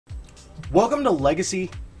Welcome to Legacy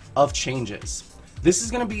of Changes. This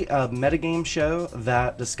is going to be a metagame show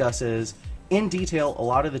that discusses in detail a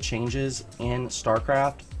lot of the changes in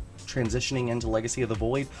StarCraft transitioning into Legacy of the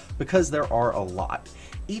Void, because there are a lot.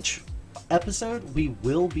 Each episode we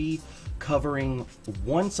will be covering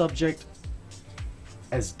one subject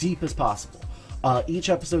as deep as possible. Each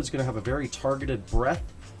episode is going to have a very targeted breadth,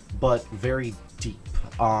 but very deep.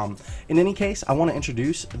 In any case, I want to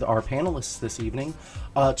introduce our panelists this evening.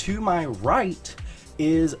 To my right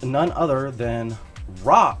is none other than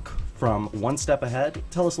Rock from One Step Ahead.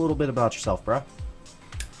 Tell us a little bit about yourself, bro.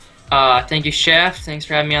 Thank you, Chef. Thanks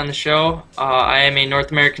for having me on the show. I am a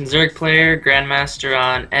North American Zerg player, Grandmaster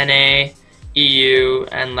on NA, EU,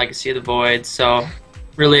 and Legacy of the Void. So,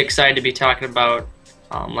 really excited to be talking about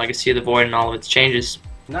Legacy of the Void and all of its changes.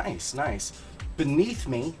 Nice, nice. Beneath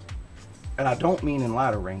me, and I don't mean in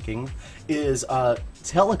ladder ranking, is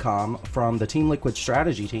Telecom from the Team Liquid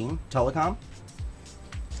strategy team. Telecom?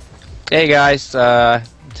 Hey guys,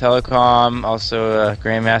 Telecom, also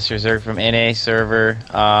Grandmaster Zerg from NA server,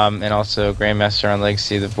 and also Grandmaster on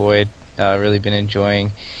Legacy of the Void. Really been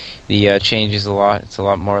enjoying the changes a lot. It's a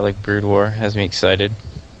lot more like Brood War, has me excited.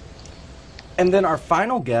 And then our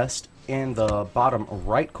final guest in the bottom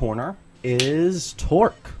right corner is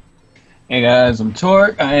Torque. Hey guys, I'm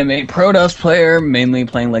Torque. I am a Protoss player, mainly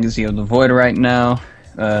playing Legacy of the Void right now.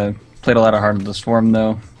 Played a lot of Heart of the Swarm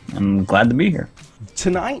though. I'm glad to be here.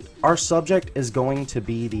 Tonight, our subject is going to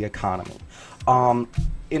be the economy.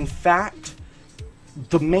 In fact,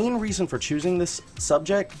 the main reason for choosing this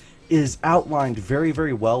subject is outlined very,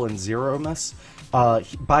 very well in Zeromus,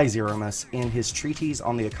 by Zeromus in his treatise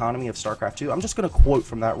on the economy of StarCraft II. I'm just going to quote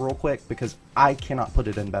from that real quick because I cannot put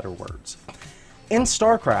it in better words. In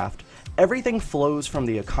StarCraft, everything flows from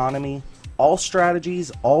the economy, all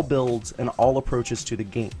strategies, all builds, and all approaches to the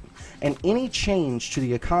game. And any change to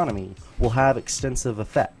the economy will have extensive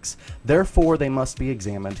effects. Therefore, they must be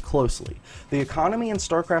examined closely. The economy in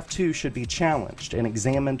StarCraft II should be challenged and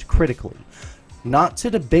examined critically, not to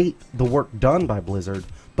debate the work done by Blizzard,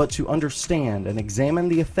 but to understand and examine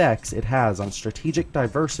the effects it has on strategic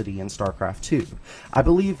diversity in StarCraft II. I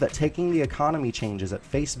believe that taking the economy changes at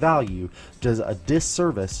face value does a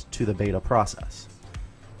disservice to the beta process.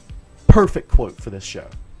 Perfect quote for this show.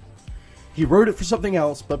 He wrote it for something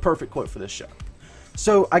else, but perfect quote for this show.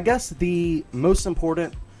 So I guess the most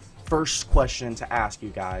important first question to ask you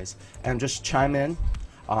guys, and just chime in,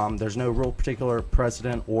 there's no real particular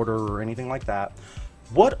precedent, order, or anything like that.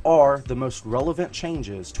 What are the most relevant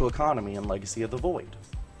changes to economy in Legacy of the Void?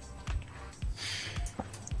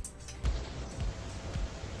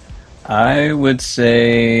 I would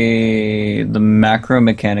say the macro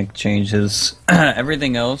mechanic changes.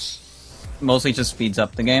 Everything else mostly just speeds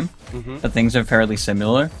up the game. But things are fairly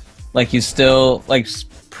similar. Like you still, like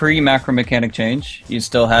pre-macro mechanic change, you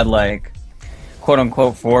still had like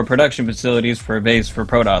quote-unquote 4 production facilities per base for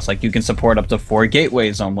Protoss. Like you can support up to 4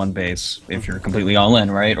 gateways on one base if you're completely all in,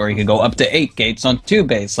 right? Or you can go up to 8 gates on 2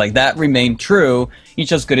 base. Like that remained true. You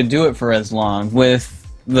just couldn't do it for as long. With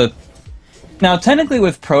the now technically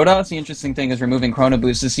with Protoss, the interesting thing is removing Chrono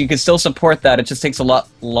Boost is you can still support that. It just takes a lot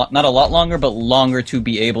not a lot longer, but longer to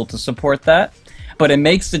be able to support that. But it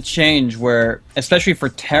makes the change where, especially for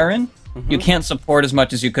Terran, you can't support as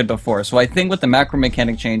much as you could before. So I think with the macro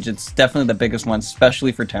mechanic change, it's definitely the biggest one,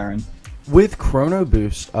 especially for Terran. With Chrono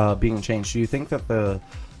Boost being changed, do you think that the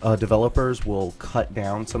developers will cut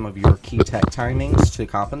down some of your key tech timings to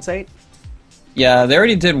compensate? Yeah, they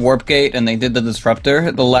already did Warp Gate and they did the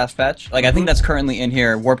Disruptor, the last patch. Like I think that's currently in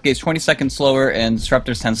here. Warp Gate's 20 seconds slower and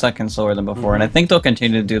Disruptor's 10 seconds slower than before. And I think they'll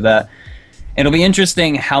continue to do that. It'll be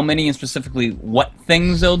interesting how many and specifically what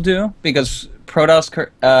things they'll do, because Protoss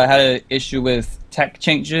had an issue with tech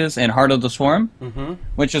changes in Heart of the Swarm,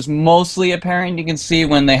 which is mostly apparent. You can see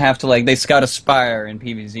when they have to they scout a Spire in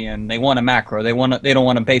PvZ and they want a macro. They don't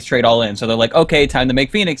want to base trade all in, so they're like, okay, time to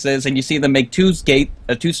make Phoenixes, and you see them make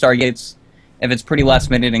 2-star gates if it's pretty last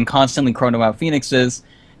minute and constantly chrono out Phoenixes.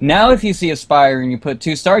 Now, if you see a Spire and you put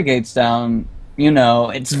 2 Stargates down, you know,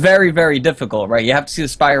 it's very, very difficult, right? You have to see the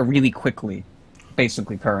Spire really quickly,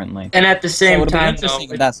 basically, currently. And at the same time,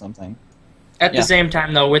 that's something. At the same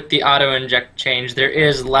time, though, with the auto-inject change, there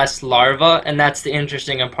is less larva, and that's the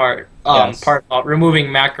interesting part about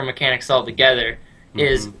removing macro mechanics altogether,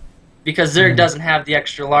 is because Zerg doesn't have the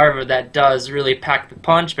extra larva that does really pack the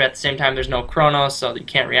punch, but at the same time, there's no chronos, so you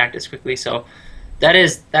can't react as quickly. So that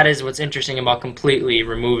is what's interesting about completely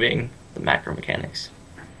removing the macro mechanics.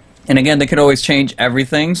 And again, they could always change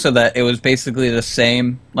everything so that it was basically the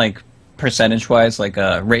same, like, percentage-wise, like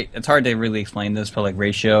rate. It's hard to really explain this, but like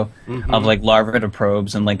ratio of like larva to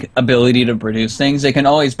probes and like ability to produce things, they can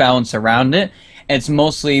always balance around it. It's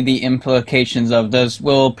mostly the implications of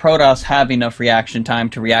will Protoss have enough reaction time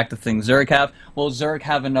to react to things Zerg have? Will Zerg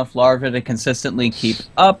have enough larvae to consistently keep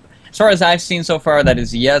up? As far as I've seen so far, that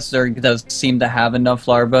is yes, Zerg does seem to have enough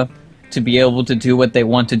larvae to be able to do what they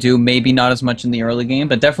want to do. Maybe not as much in the early game,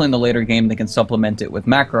 but definitely in the later game they can supplement it with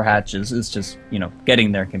macro hatches. It's just, you know,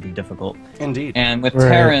 getting there can be difficult. Indeed. And with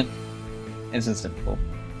Terran, it's just difficult.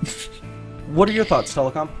 What are your thoughts,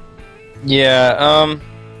 Telecom? Yeah,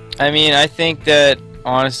 I mean, I think that,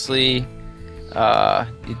 honestly,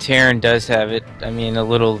 Terran does have it. I mean,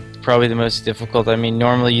 probably the most difficult. I mean,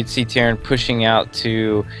 normally you'd see Terran pushing out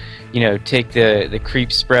to, you know, take the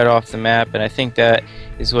creep spread off the map, and I think that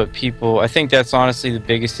is what I think that's honestly the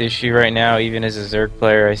biggest issue right now, even as a Zerg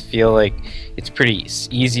player. I feel like it's pretty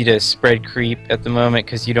easy to spread creep at the moment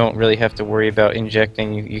because you don't really have to worry about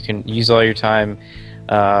injecting. You can use all your time.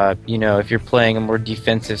 You know, if you're playing a more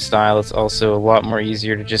defensive style, it's also a lot more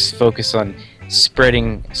easier to just focus on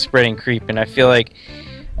spreading creep, and I feel like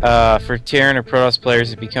for Terran or Protoss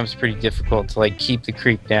players it becomes pretty difficult to like keep the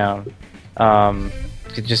creep down.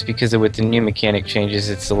 Just because with the new mechanic changes,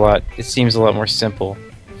 it seems a lot more simple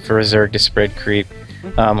for a Zerg to spread creep.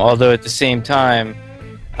 Although at the same time,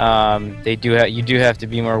 you do have to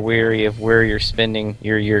be more wary of where you're spending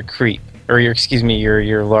your creep, or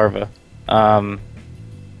your larva.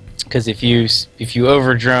 Because if you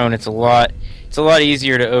over drone, it's a lot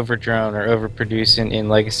easier to over drone or overproduce in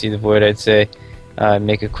Legacy of the Void. I'd say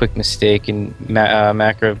make a quick mistake and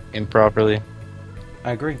macro improperly.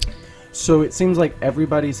 I agree. So it seems like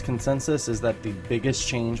everybody's consensus is that the biggest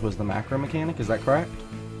change was the macro mechanic. Is that correct?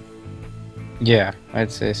 Yeah,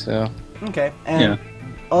 I'd say so. Okay. And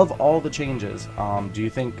of all the changes, do you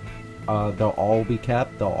think they'll all be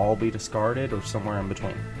kept, they'll all be discarded, or somewhere in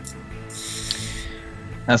between?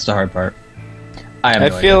 That's the hard part. I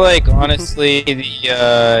feel like, honestly,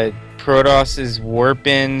 the Protoss's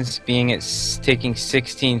warp-ins taking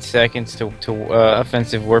 16 seconds to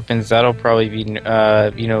offensive warp-ins, that'll probably be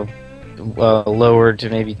lowered to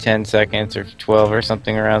maybe 10 seconds or 12 or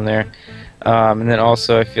something around there. And then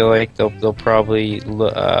also I feel like they'll probably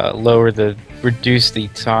reduce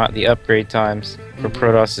the upgrade times for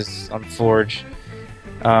Protoss on Forge.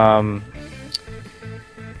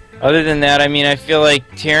 Other than that, I mean, I feel like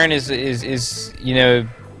Terran is you know,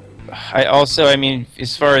 I mean,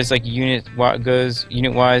 as far as like unit wise,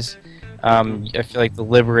 I feel like the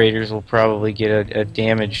Liberators will probably get a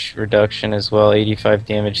damage reduction as well. 85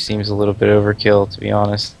 damage seems a little bit overkill, to be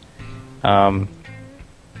honest.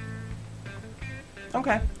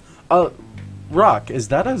 Okay. Rock, is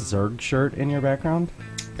that a Zerg shirt in your background?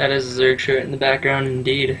 That is a Zerg shirt in the background,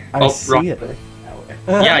 indeed. I see it.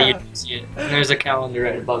 Yeah, you can see it. And there's a calendar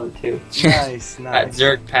right above it, too. Nice, That nice.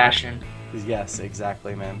 Zerg passion. Yes,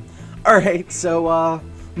 exactly, man. Alright, so,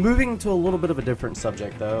 moving to a little bit of a different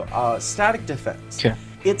subject, though. Static defense. Okay.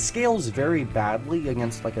 It scales very badly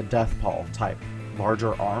against, like, a Death Pall type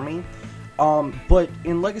larger army. But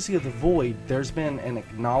in Legacy of the Void, there's been an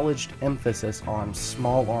acknowledged emphasis on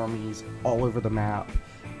small armies all over the map,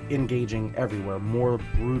 engaging everywhere, more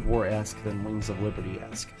Brood War-esque than Wings of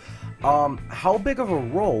Liberty-esque. How big of a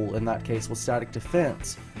role, in that case, will static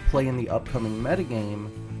defense play in the upcoming metagame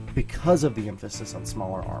because of the emphasis on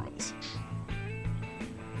smaller armies?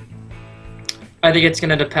 I think it's going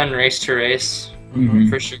to depend race to race,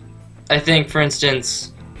 for sure. I think, for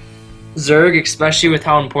instance, Zerg, especially with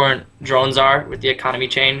how important drones are with the economy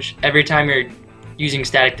change, every time you're using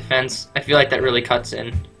static defense, I feel like that really cuts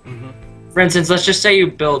in. For instance, let's just say you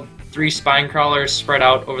build 3 spine crawlers spread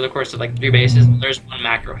out over the course of like 3 bases. There's 1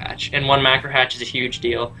 macro hatch, and 1 macro hatch is a huge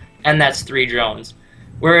deal, and that's 3 drones.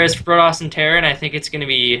 Whereas for Protoss and Terran, I think it's going to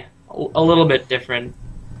be a little bit different.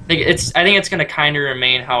 I think it's going to kind of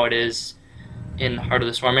remain how it is in Heart of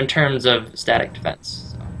the Swarm in terms of static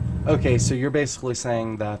defense. Okay, so you're basically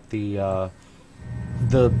saying that the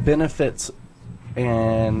benefits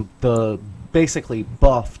and the basically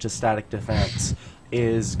buff to static defense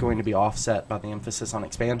is going to be offset by the emphasis on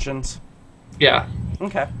expansions? Yeah.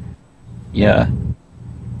 Okay. Yeah.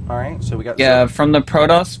 Alright, so we got... Yeah, from the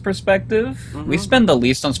Protoss perspective, we spend the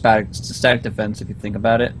least on static defense, if you think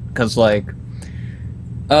about it. Because, like,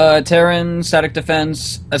 Terran static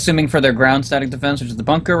defense, assuming for their ground static defense, which is the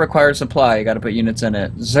bunker, requires supply. You gotta put units in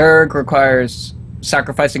it. Zerg requires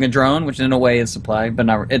sacrificing a drone, which in a way is supply, but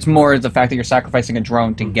not, it's more the fact that you're sacrificing a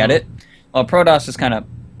drone to get it. While Protoss is kind of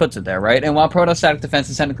puts it there, right? And while Protoss static defense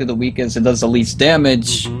is technically the weakest, it does the least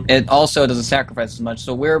damage, it also doesn't sacrifice as much,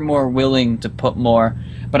 so we're more willing to put more.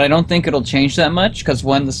 But I don't think it'll change that much, because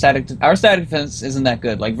when our static defense isn't that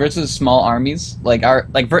good. Like, versus small armies,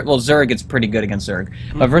 Zerg, it's pretty good against Zerg.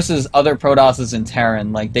 But versus other Protosses in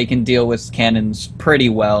Terran, like, they can deal with cannons pretty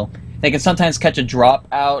well. They can sometimes catch a drop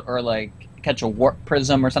out, or, like, catch a warp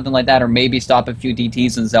prism or something like that, or maybe stop a few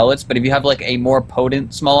DTs and zealots. But if you have like a more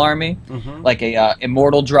potent small army, like a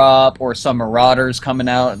immortal drop or some marauders coming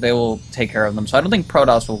out, they will take care of them. So I don't think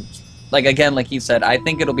Protoss will, like he said, I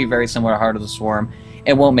think it'll be very similar to Heart of the Swarm.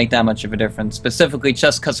 It won't make that much of a difference, specifically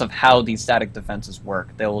just because of how these static defenses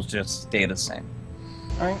work. They will just stay the same.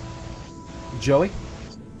 All right, Joey.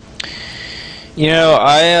 You know,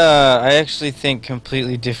 I actually think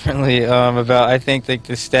completely differently about. I think like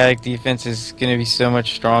the static defense is going to be so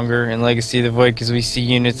much stronger in Legacy of the Void, because we see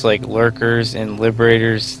units like Lurkers and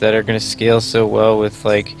Liberators that are going to scale so well with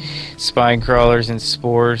like Spine Crawlers and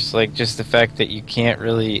Spores. Like just the fact that you can't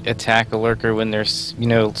really attack a Lurker when there's, you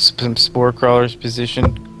know, some Spore Crawlers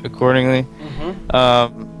positioned accordingly.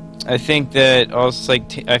 I think that also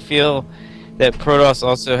I feel that Protoss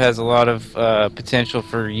also has a lot of potential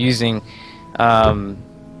for using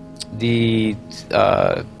the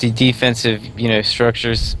defensive, you know,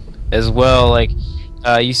 structures as well. Like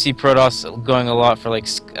you see Protoss going a lot for like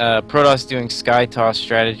Protoss doing sky toss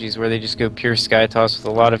strategies where they just go pure sky toss with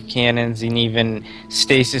a lot of cannons and even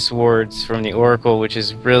stasis wards from the Oracle, which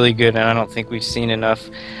is really good, and I don't think we've seen enough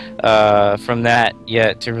from that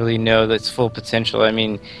yet to really know that's full potential. I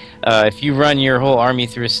mean, if you run your whole army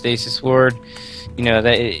through a stasis ward, you know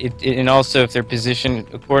that and also if they're positioned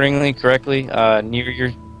accordingly, correctly, near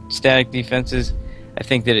your static defenses, I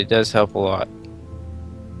think that it does help a lot.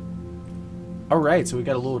 All right, so we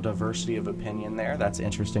got a little diversity of opinion there. That's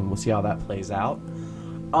interesting. We'll see how that plays out.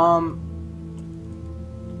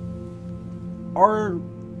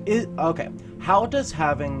 Okay. How does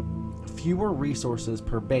having fewer resources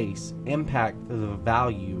per base impact the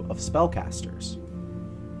value of spellcasters?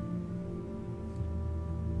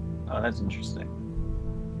 Oh, that's interesting.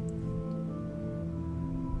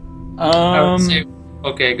 I would say,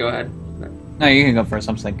 okay, go ahead. No, you can go first.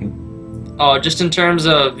 I'm thinking. Oh, just in terms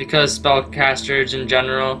of, because spellcasters in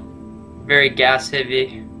general, very gas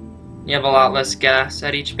heavy. You have a lot less gas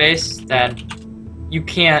at each base that you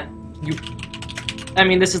can't. I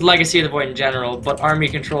mean, this is Legacy of the Void in general, but army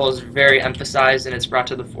control is very emphasized and it's brought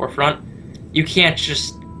to the forefront. You can't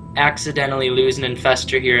just accidentally lose an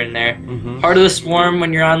infestor here and there. Heart of the Swarm,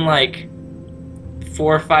 when you're on like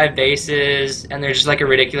 4 or 5 bases and there's just like a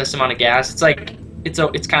ridiculous amount of gas, it's like it's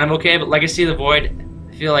kind of okay. But Legacy of the Void,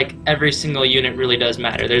 I feel like every single unit really does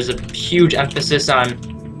matter. There's a huge emphasis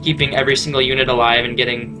on keeping every single unit alive and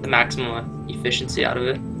getting the maximum efficiency out of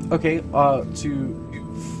it. Okay, to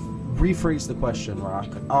rephrase the question, Rock,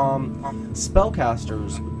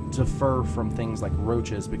 spellcasters differ from things like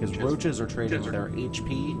roaches because roaches are trading their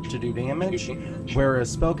HP to do damage,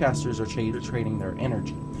 whereas spellcasters are trading their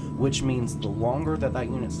energy, which means the longer that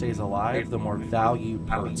unit stays alive, the more value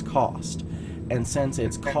per its cost. And since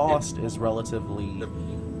its cost is relatively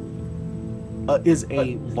is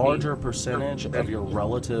a larger percentage of your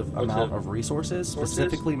relative amount of resources,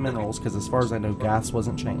 specifically minerals, because as far as I know gas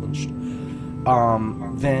wasn't changed,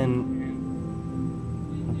 then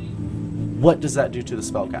what does that do to the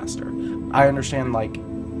spellcaster? I understand like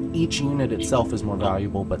each unit itself is more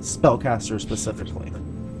valuable, but spellcaster specifically.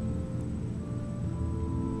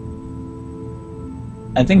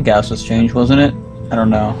 I think gas was changed, wasn't it? I don't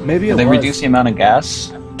know. Maybe did it they was. reduce the amount of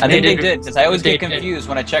gas? I think they did, because I always They get did. confused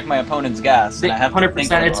when I check my opponent's gas. And I have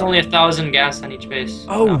 100%. It's only 1,000 gas on each base.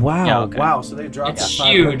 Oh wow! Yeah, okay. Wow! So they've dropped. It's to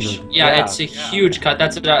huge. 500. Yeah, it's a huge cut.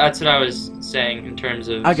 That's what I was saying in terms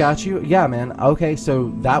of. I got you. Yeah, man. Okay,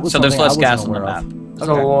 so that was So there's something less I gas wasn't on the aware map. of. There's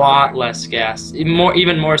Okay. a lot less gas,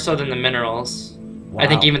 even more so than the minerals. I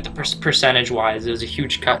think Wow. even the percentage-wise, it was a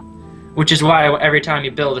huge cut. Which is why every time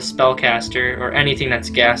you build a spellcaster or anything that's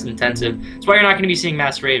gas-intensive, it's why you're not going to be seeing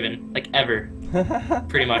Mass Raven, like, ever.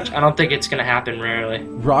 Pretty much. I don't think it's going to happen rarely.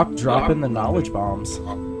 Rock dropping the knowledge bombs.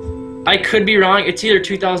 I could be wrong. It's either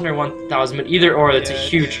 2,000 or 1,000, but either or, it's a Yeah,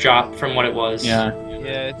 huge drop from what it was. Yeah.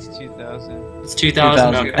 Yeah, it's 2,000. It's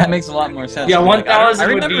 2,000. Okay. That makes a lot more sense. Yeah, Like, 1,000 I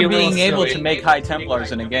would be remember a little being able silly. to make High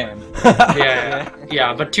Templars in a game.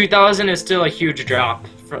 Yeah, but 2,000 is still a huge drop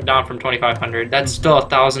down from 2,500. That's still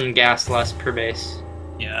 1,000 gas less per base.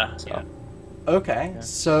 Yeah. So. Okay,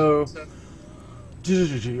 so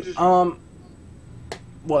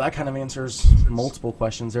well, that kind of answers multiple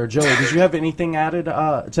questions there. Joey, did you have anything to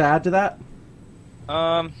add to that?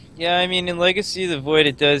 Yeah, I mean, in Legacy of the Void,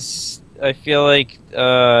 it does I feel like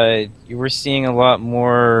we're seeing a lot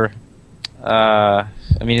more. I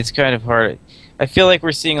mean, it's kind of hard. I feel like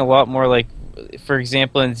we're seeing a lot more, like, for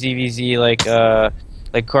example, in ZVZ,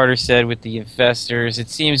 like Carter said with the infestors, it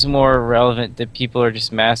seems more relevant that people are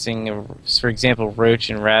just massing, for example, Roach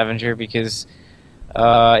and Ravager, because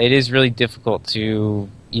it is really difficult to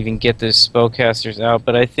even get those spellcasters out.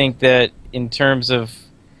 But I think that in terms of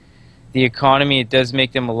the economy, it does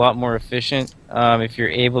make them a lot more efficient if you're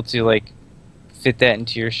able to like fit that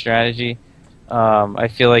into your strategy. I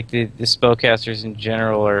feel like the spellcasters in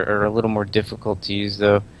general are a little more difficult to use,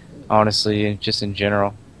 though, honestly, just in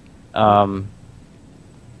general. Can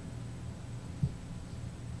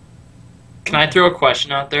I throw a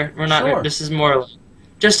question out there? We're not. Sure. This is more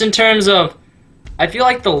just in terms of. I feel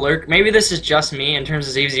like the lurk. Maybe this is just me in terms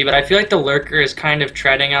of ZVZ, but I feel like the lurker is kind of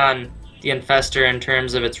treading on the infestor in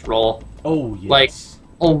terms of its role. Oh yes. Like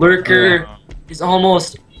a lurker is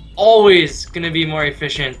almost always going to be more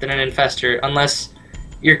efficient than an infestor, unless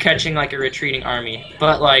you're catching like a retreating army.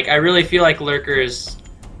 But like I really feel like lurker is,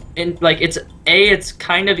 it's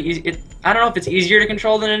kind of easy. I don't know if it's easier to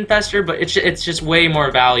control than an infestor, but it's just way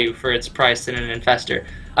more value for its price than an infestor.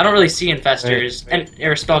 I don't really see infestors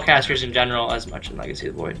or spellcasters in general as much in Legacy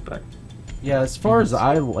of the Void, but yeah, as far as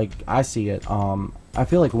I see it, I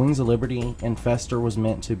feel like Wings of Liberty Infestor was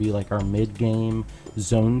meant to be like our mid-game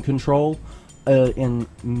zone control. In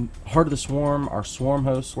Heart of the Swarm, our Swarm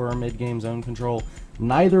hosts were our mid-game zone control.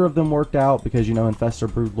 Neither of them worked out because, you know, Infestor,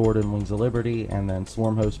 Broodlord, and Wings of Liberty, and then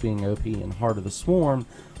Swarm host being OP in Heart of the Swarm.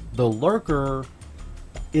 The Lurker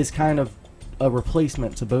is kind of a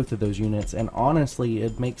replacement to both of those units, and honestly,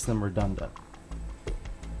 it makes them redundant.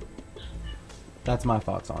 That's my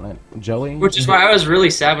thoughts on it. Joey? which is why I was really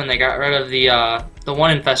sad when they got rid of the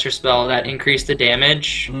one infestor spell that increased the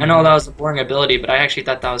damage. I know that was a boring ability, but I actually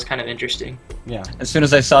thought that was kind of interesting. Yeah. As soon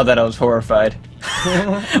as I saw that, I was horrified.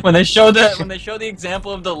 when they showed the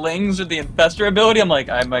example of the Lings with the infestor ability, I'm like,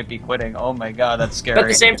 I might be quitting. Oh my god, that's scary. But at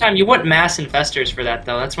the same time, you wouldn't mass infestors for that,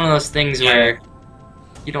 though. That's one of those things where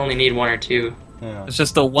you'd only need one or two. Yeah. It's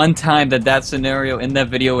just the one time that scenario in that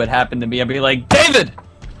video would happen to me, I'd be like, David!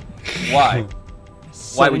 Why?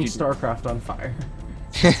 Why would you do StarCraft on fire?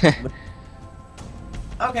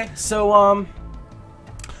 Okay, so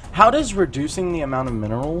how does reducing the amount of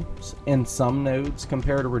minerals in some nodes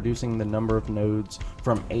compare to reducing the number of nodes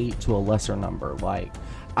from 8 to a lesser number? Like,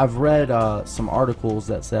 I've read some articles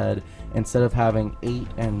that said instead of having 8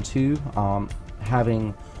 and 2,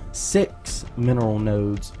 having 6 mineral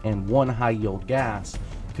nodes and 1 high yield gas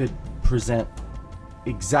could present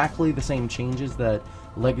exactly the same changes that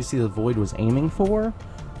Legacy of the Void was aiming for,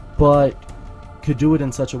 but could do it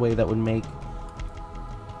in such a way that would make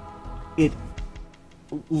it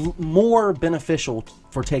more beneficial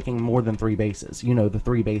for taking more than 3 bases. You know, the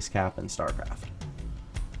 3 base cap in StarCraft.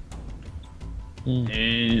 I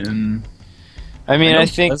mean, I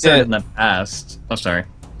think Blizzard that in the past. Oh, sorry.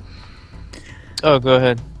 Oh, go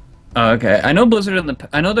ahead. Oh, okay. I know Blizzard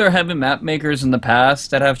I know there have been map makers in the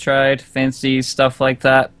past that have tried fancy stuff like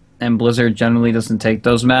that, and Blizzard generally doesn't take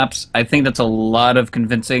those maps. I think that's a lot of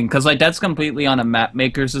convincing, because like that's completely on a map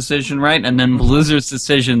maker's decision, right? And then Blizzard's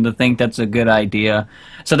decision to think that's a good idea.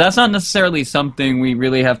 So that's not necessarily something we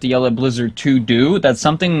really have to yell at Blizzard to do. That's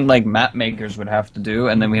something like map makers would have to do,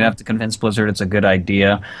 and then we'd have to convince Blizzard it's a good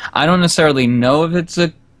idea. I don't necessarily know if it's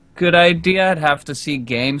a good idea. I'd have to see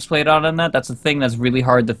games played out on that. That's a thing that's really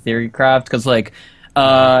hard to theory craft, because like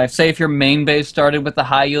say if your main base started with the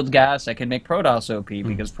high yield gas, I could make Protoss OP,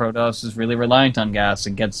 because Protoss is really reliant on gas.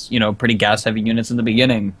 It gets, you know, pretty gas heavy units in the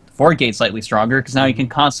beginning. Fort Gate's slightly stronger because now you can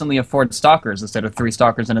constantly afford stalkers instead of 3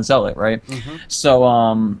 stalkers and a zealot, right?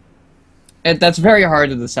 So that's very hard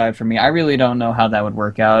to decide for me. I really don't know how that would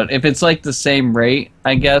work out. If it's like the same rate,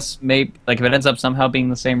 I guess maybe, like if it ends up somehow being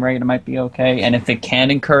the same rate, it might be okay. And if it can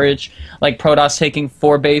encourage like Protoss taking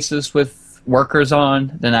 4 bases with workers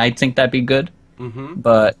on, then I think that'd be good.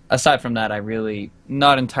 But aside from that, I really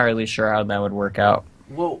not entirely sure how that would work out.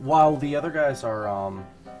 Well, while the other guys are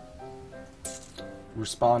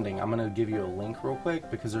responding, I'm going to give you a link real quick,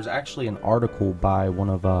 because there's actually an article by one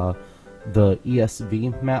of the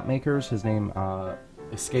ESV map makers. His name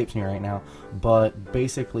escapes me right now, but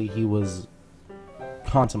basically he was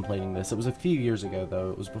contemplating this. It was a few years ago, though.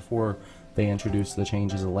 It was before they introduced the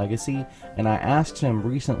changes of Legacy, and I asked him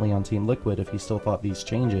recently on Team Liquid if he still thought these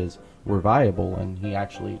changes were viable, and he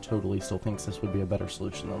actually totally still thinks this would be a better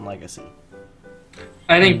solution than Legacy.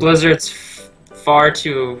 I think Blizzard's far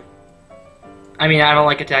too... I mean, I don't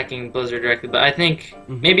like attacking Blizzard directly, but I think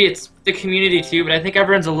maybe it's the community too, but I think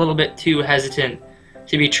everyone's a little bit too hesitant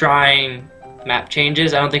to be trying map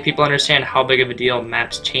changes. I don't think people understand how big of a deal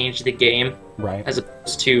maps change the game, Right. as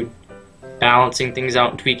opposed to balancing things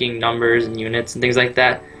out and tweaking numbers and units and things like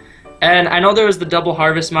that. And I know there was the double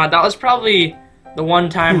harvest mod. That was probably the one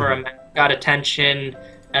time where a map got attention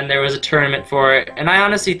and there was a tournament for it. And I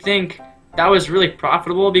honestly think that was really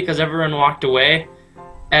profitable because everyone walked away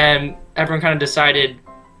and everyone kind of decided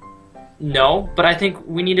no. But I think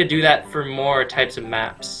we need to do that for more types of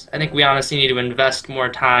maps. I think we honestly need to invest more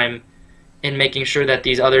time in making sure that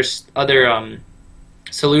these other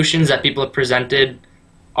solutions that people have presented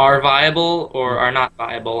are viable or are not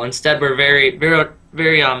viable. Instead, we're very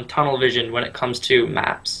tunnel vision when it comes to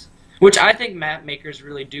maps, which I think map makers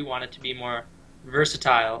really do want it to be more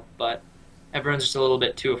versatile, but everyone's just a little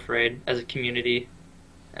bit too afraid as a community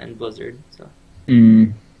and Blizzard. So.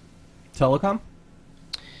 Telecom?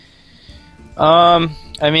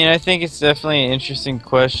 I mean, I think it's definitely an interesting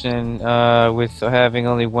question with having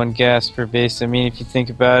only one gas per base. I mean, if you think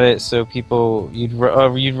about it, so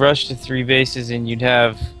you'd rush to 3 bases and you'd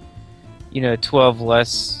have, 12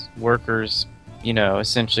 less workers,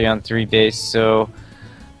 essentially on 3 base. So,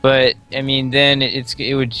 but I mean, then it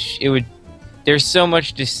would. There's so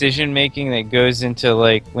much decision making that goes into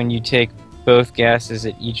like when you take both gases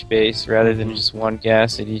at each base rather than just one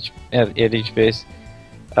gas at each base.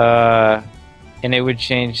 And it would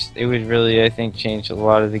really, I think, change a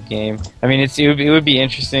lot of the game. I mean, it would be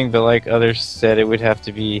interesting, but like others said, it would have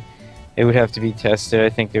to be tested. I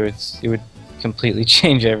think it would completely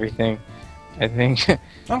change everything. I think.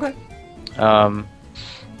 Okay. But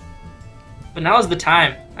now is the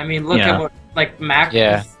time. I mean, look at what macro.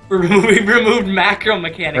 Yeah. We removed macro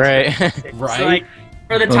mechanics. Right. Right. So, like,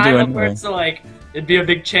 for the time where it's like it'd be a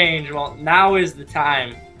big change. Well, now is the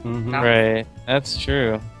time. Right. That's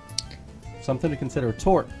true. Something to consider.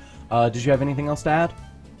 Tort, did you have anything else to add?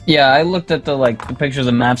 Yeah, I looked at the pictures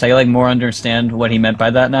of maps. I more understand what he meant by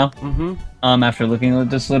that now. After looking at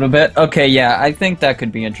this a little bit. Okay, yeah, I think that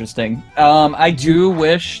could be interesting. I do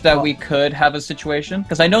wish that we could have a situation,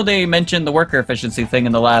 because I know they mentioned the worker efficiency thing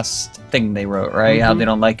in the last thing they wrote, right? How they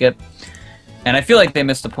don't like it. And I feel like they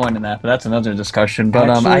missed the point in that, but that's another discussion. But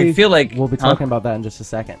Actually, I feel like we'll be talking about that in just a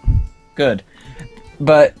second. Good.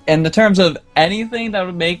 But in the terms of anything that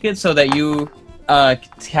would make it so that you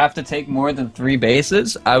have to take more than 3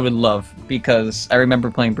 bases, I would love, because I remember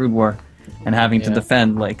playing Brood War and having to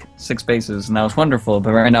defend 6 bases, and that was wonderful.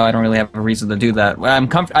 But right now, I don't really have a reason to do that.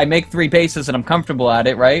 I make 3 bases and I'm comfortable at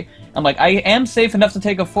it, right? I'm like, I am safe enough to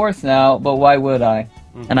take a 4th now, but why would I?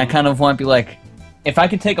 And I kind of want to be like, if I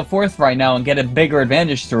could take a 4th right now and get a bigger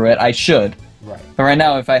advantage through it, I should. Right. But right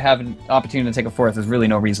now, if I have an opportunity to take a 4th, there's really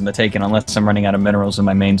no reason to take it unless I'm running out of minerals in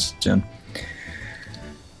my main soon.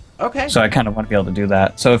 Okay. So I kind of want to be able to do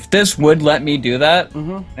that. So if this would let me do that,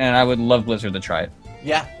 and I would love Blizzard to try it.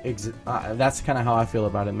 Yeah, that's kind of how I feel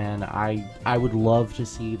about it, man. I would love to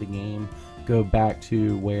see the game go back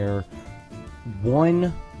to where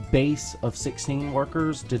one base of 16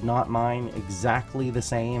 workers did not mine exactly the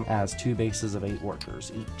same as 2 bases of 8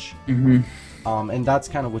 workers each. And that's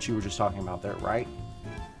kind of what you were just talking about there, right?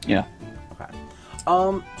 Yeah. Okay.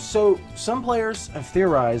 So some players have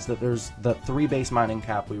theorized that there's the 3 base mining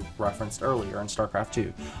cap we referenced earlier in StarCraft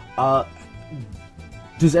II.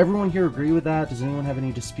 Does everyone here agree with that? Does anyone have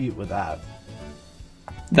any dispute with that?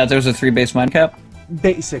 That there's a 3 base mine cap?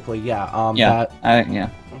 Basically, yeah. Yeah.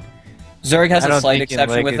 Zerg has a slight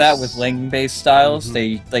exception with that, with lane base styles.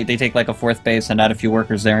 They take like a 4th base and add a few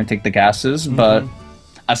workers there and take the gases, but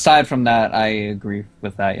aside from that, I agree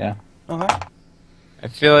with that, yeah. Okay. I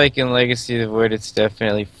feel like in Legacy of the Void, it's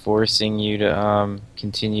definitely forcing you to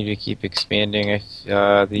continue to keep expanding.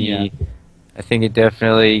 I think it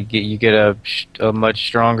definitely you get a much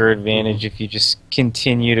stronger advantage if you just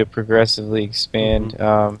continue to progressively expand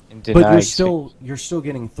and deny. But you're still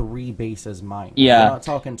getting 3 bases mined. Yeah. We're not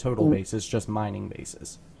talking total bases, just mining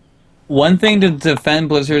bases. One thing to defend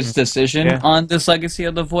Blizzard's decision on this Legacy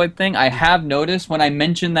of the Void thing, I have noticed when I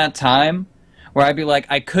mention that time where I'd be like,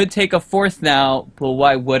 I could take a 4th now, but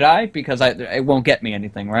why would I? Because it won't get me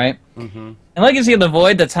anything, right? In Legacy of the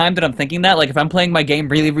Void, the time that I'm thinking that, like if I'm playing my game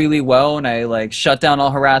really, really well and I shut down all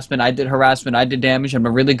harassment, I did damage, I'm in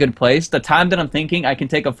a really good place, the time that I'm thinking I can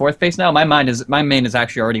take a 4th base now, my main is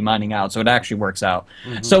actually already mining out, so it actually works out.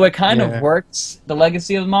 So it kind of works, the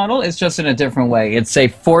Legacy of the model, it's just in a different way. It's a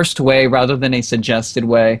forced way rather than a suggested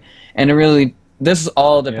way, and it really... This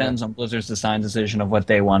all depends on Blizzard's design decision of what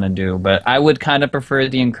they want to do, but I would kind of prefer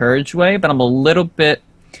the encouraged way, but I'm going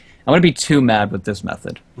to be too mad with this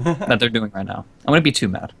method that they're doing right now. I'm going to be too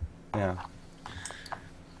mad. Yeah.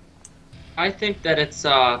 I think that it's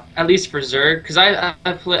at least for Zerg, because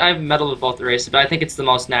I've meddled with both the races, but I think it's the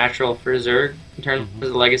most natural for Zerg in terms of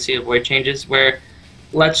the legacy of void changes. Where,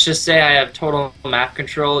 let's just say I have total map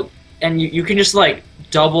control, and you can just like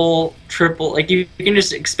double, triple, like you can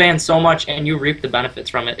just expand so much, and you reap the benefits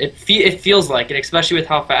from it. It feels like it, especially with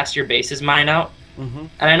how fast your bases mine out. And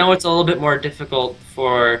I know it's a little bit more difficult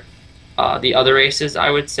for the other races, I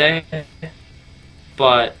would say,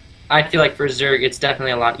 but I feel like for Zerg, it's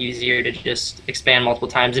definitely a lot easier to just expand multiple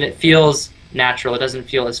times, and it feels natural. It doesn't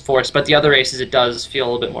feel as forced, but the other races, it does feel a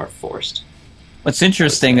little bit more forced. What's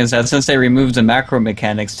interesting is that since they removed the macro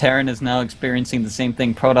mechanics, Terran is now experiencing the same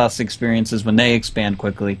thing Protoss experiences when they expand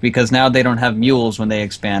quickly, because now they don't have mules when they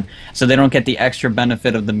expand, so they don't get the extra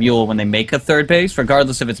benefit of the mule when they make a third base,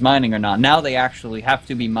 regardless if it's mining or not. Now they actually have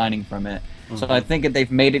to be mining from it. So I think that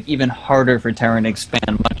they've made it even harder for Terran to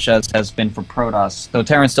expand, much as has been for Protoss. Though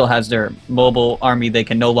Terran still has their mobile army they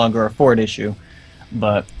can no longer afford issue.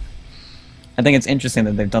 But I think it's interesting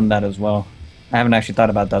that they've done that as well. I haven't actually thought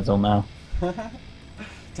about that till now.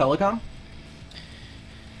 Telecom?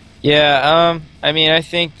 Yeah, I mean, I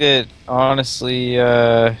think that honestly,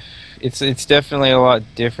 it's definitely a lot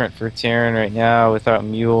different for Terran right now without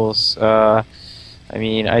mules. I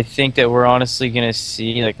mean, I think that we're honestly gonna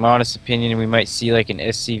see, like, my honest opinion, we might see like an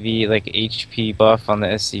SCV, like HP buff on the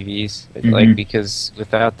SCVs, like, because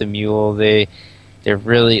without the mule, they're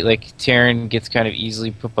really, like, Terran gets kind of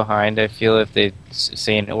easily put behind. I feel if they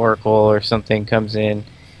say an Oracle or something comes in.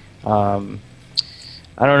 I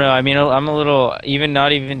don't know. I mean, I'm a little, even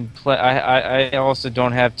not even play. I also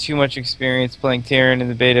don't have too much experience playing Terran in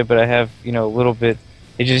the beta, but I have, you know, a little bit.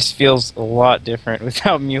 It just feels a lot different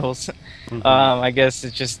without mules. I guess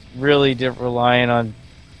it's just really relying on,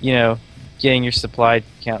 you know, getting your supply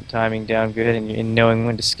count timing down good and knowing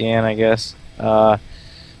when to scan, I guess. Yeah,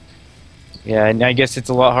 and I guess it's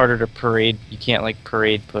a lot harder to parade. You can't, like,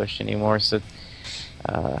 parade push anymore, so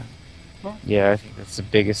yeah, I think that's the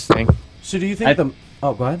biggest thing. So do you think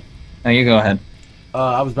Oh, go ahead. No, you go ahead.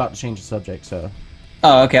 I was about to change the subject, so...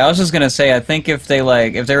 Oh, okay. I was just gonna say, I think if they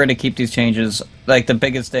were to keep these changes, like, the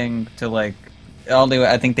biggest thing to, like,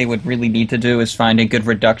 I think they would really need to do is find a good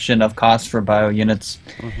reduction of cost for bio units,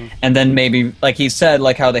 and then maybe, like he said,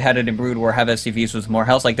 like how they had it in Brood War, have SCVs with more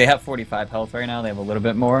health. Like, they have 45 health right now. They have a little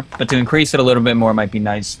bit more, but to increase it a little bit more might be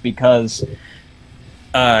nice, because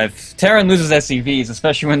if Terran loses SCVs,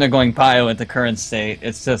 especially when they're going bio at the current state,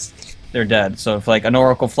 it's just, they're dead. So if, like, an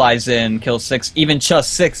Oracle flies in, kills even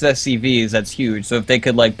just 6 SCVs, that's huge. So if they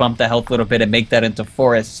could, like, bump the health a little bit and make that into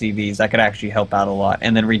 4 SCVs, that could actually help out a lot.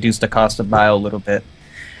 And then reduce the cost of bio a little bit,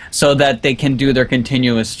 so that they can do their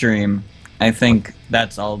continuous stream. I think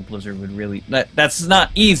that's all Blizzard would really... That's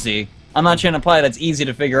not easy. I'm not trying to imply that's easy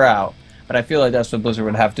to figure out. But I feel like that's what Blizzard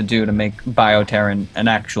would have to do to make Bio-Terran an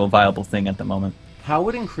actual viable thing at the moment. How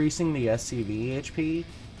would increasing the SCV HP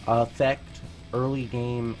affect early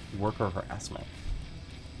game worker harassment?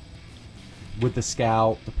 With the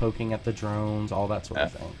scout, the poking at the drones, all that sort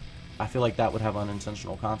of thing. I feel like that would have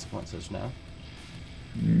unintentional consequences, no?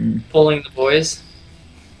 Pulling the boys.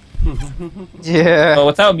 Yeah. Well,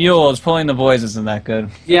 without mules, pulling the boys isn't that good.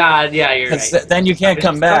 Yeah, you're right. Then you can't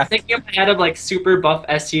come back. I'm thinking ahead of, like, super buff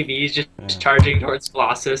SCVs just charging towards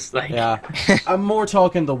Colossus. Like. Yeah. I'm more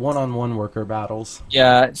talking the one-on-one worker battles.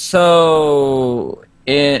 Yeah, so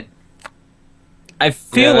I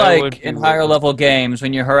feel like in higher level games,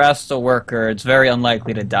 when you harass the worker, it's very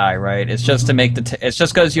unlikely to die, right? It's just to make it's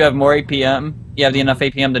just because you have more APM, you have enough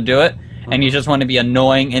APM to do it, and you just want to be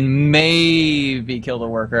annoying and maybe kill the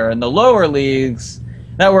worker. In the lower leagues,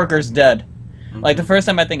 that worker's dead. Like, the first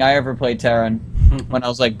time I think I ever played Terran, when I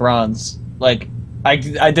was, like, bronze, like, I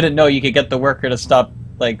didn't know you could get the worker to stop,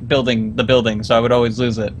 like, building the building, so I would always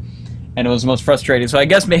lose it. And it was most frustrating. So I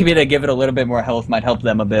guess maybe to give it a little bit more health might help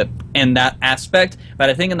them a bit in that aspect. But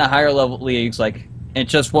I think in the higher level leagues, like, it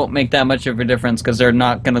just won't make that much of a difference, because they're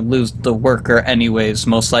not going to lose the worker anyways,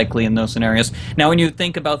 most likely in those scenarios. Now, when you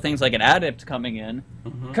think about things like an Adept coming in,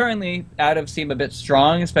 currently Adepts seem a bit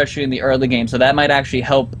strong, especially in the early game. So that might actually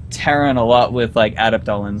help Terran a lot with, like, Adept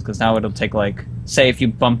all-ins, because now it'll take, like, say if you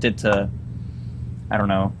bumped it to, I don't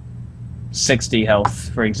know, 60 health,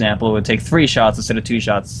 for example, it would take 3 shots instead of 2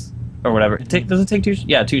 shots. Or whatever. Does it take 2?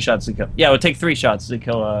 Yeah, 2 shots to kill. Yeah, it would take 3 shots to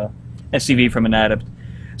kill a SCV from an Adept.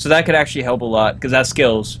 So that could actually help a lot, because that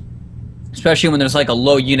skills. Especially when there's, like, a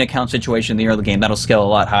low unit count situation in the early game, that'll scale a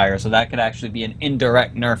lot higher. So that could actually be an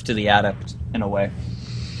indirect nerf to the Adept, in a way.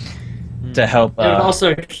 To help... It would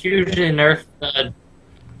also hugely nerf the...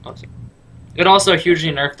 It would also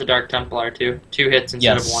hugely nerf the Dark Templar, too. 2 hits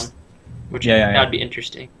instead of 1. Which that'd be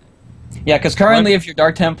interesting. Yeah, because currently, if your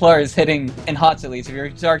Dark Templar is hitting, in HOTS at least, if your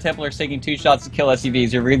Dark Templar is taking 2 shots to kill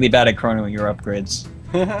SCVs, you're really bad at chronoing your upgrades.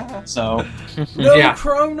 So... No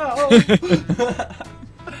chrono!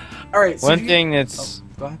 Alright, so one thing that's...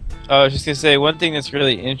 Oh, go ahead. I was just gonna say, one thing that's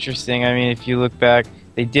really interesting, I mean, if you look back,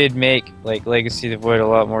 they did make, like, Legacy of the Void a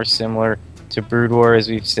lot more similar to Brood War, as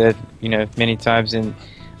we've said, you know, many times, and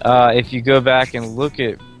if you go back and look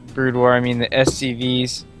at Brood War, I mean, the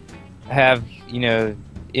SCVs have, you know,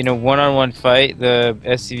 in a one-on-one fight, the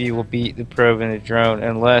SCV will beat the probe and the drone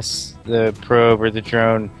unless the probe or the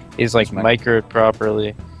drone is like microed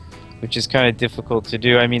properly, which is kind of difficult to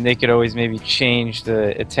do. I mean, they could always maybe change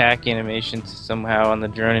the attack animation somehow on the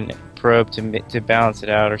drone and probe to balance it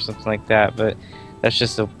out or something like that, but that's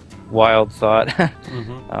just a wild thought.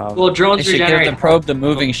 Well, drones should give the probe the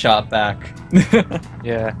moving shot back.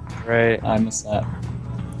 Yeah, right. I missed that.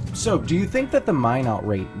 So, do you think that the mine-out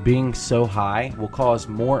rate being so high will cause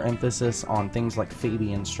more emphasis on things like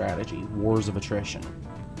Fabian strategy, wars of attrition?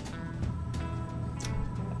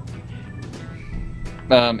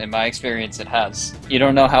 In my experience, it has. You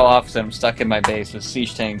don't know how often I'm stuck in my base with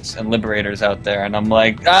siege tanks and liberators out there, and I'm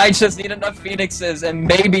like, I just need enough phoenixes, and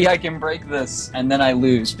maybe I can break this. And then I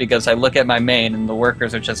lose because I look at my main, and the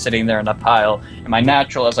workers are just sitting there in a pile. And my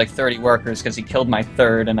natural has like 30 workers because he killed my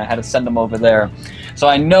third, and I had to send them over there. So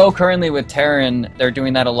I know currently with Terran, they're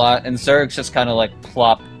doing that a lot, and Zerg's just kind of like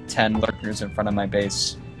plop 10 workers in front of my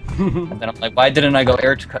base. And then I'm like, why didn't I go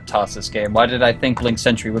air toss this game? Why did I think Link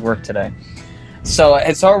Sentry would work today? So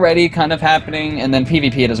it's already kind of happening, and then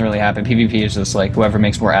PvP it doesn't really happen. PvP is just like whoever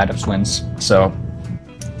makes more adepts wins. So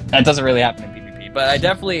that doesn't really happen in PvP. But I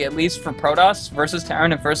definitely, at least for Protoss versus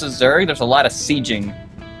Terran and versus Zerg, there's a lot of sieging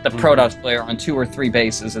the Protoss player on 2 or 3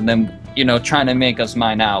 bases, and then, you know, trying to make us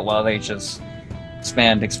mine out while they just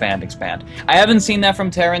expand, expand, expand. I haven't seen that from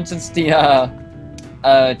Terran since the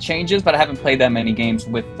changes, but I haven't played that many games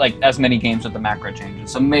with, like, as many games with the macro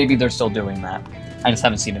changes. So maybe they're still doing that. I just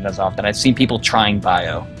haven't seen it as often. I've seen people trying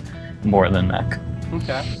bio more than mech.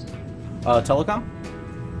 Okay. Telecom?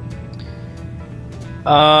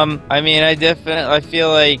 I mean, I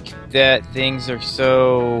feel like that things are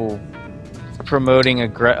so promoting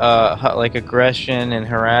aggression and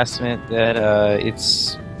harassment that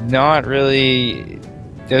it's not really,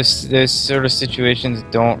 those sort of situations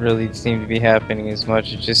don't really seem to be happening as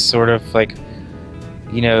much. It's just sort of like,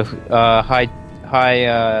 you know, high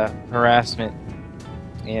harassment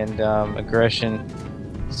and aggression.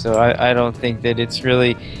 So I don't think that it's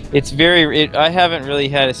really, I haven't really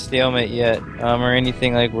had a stalemate yet, or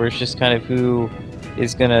anything like where it's just kind of who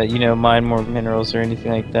is gonna, you know, mine more minerals or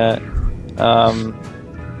anything like that.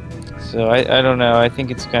 So I don't know. I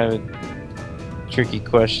think it's kind of a tricky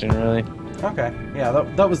question, really. Okay, yeah,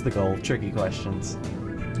 that was the goal. Tricky questions.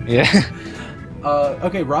 Yeah.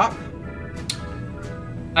 Okay, Rock?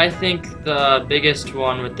 I think the biggest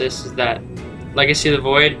one with this is that Legacy of the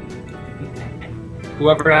Void,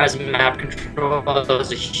 whoever has map control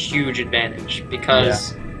has a huge advantage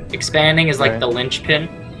because expanding is like the linchpin.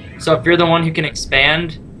 So if you're the one who can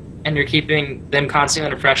expand and you're keeping them constantly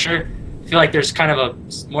under pressure, I feel like there's kind of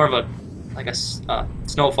more of a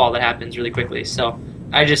snowfall that happens really quickly. So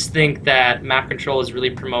I just think that map control is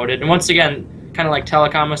really promoted. And once again, kind of like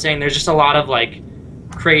Telecom was saying, there's just a lot of like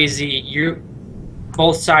crazy,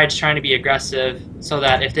 both sides trying to be aggressive so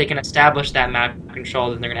that if they can establish that map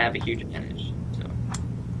control, then they're going to have a huge advantage. So.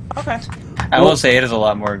 Okay. I will say it is a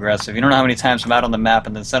lot more aggressive. You don't know how many times I'm out on the map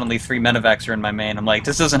and then suddenly 3 medevacs are in my main. I'm like,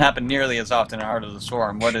 this doesn't happen nearly as often in Heart of the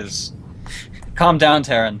Swarm. What is... Calm down,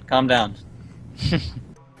 Terran. Calm down.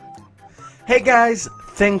 Hey guys,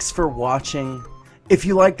 thanks for watching. If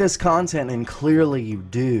you like this content, and clearly you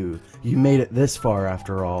do, you made it this far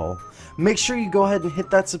after all, make sure you go ahead and hit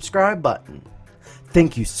that subscribe button.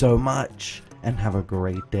 Thank you so much, and have a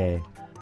great day.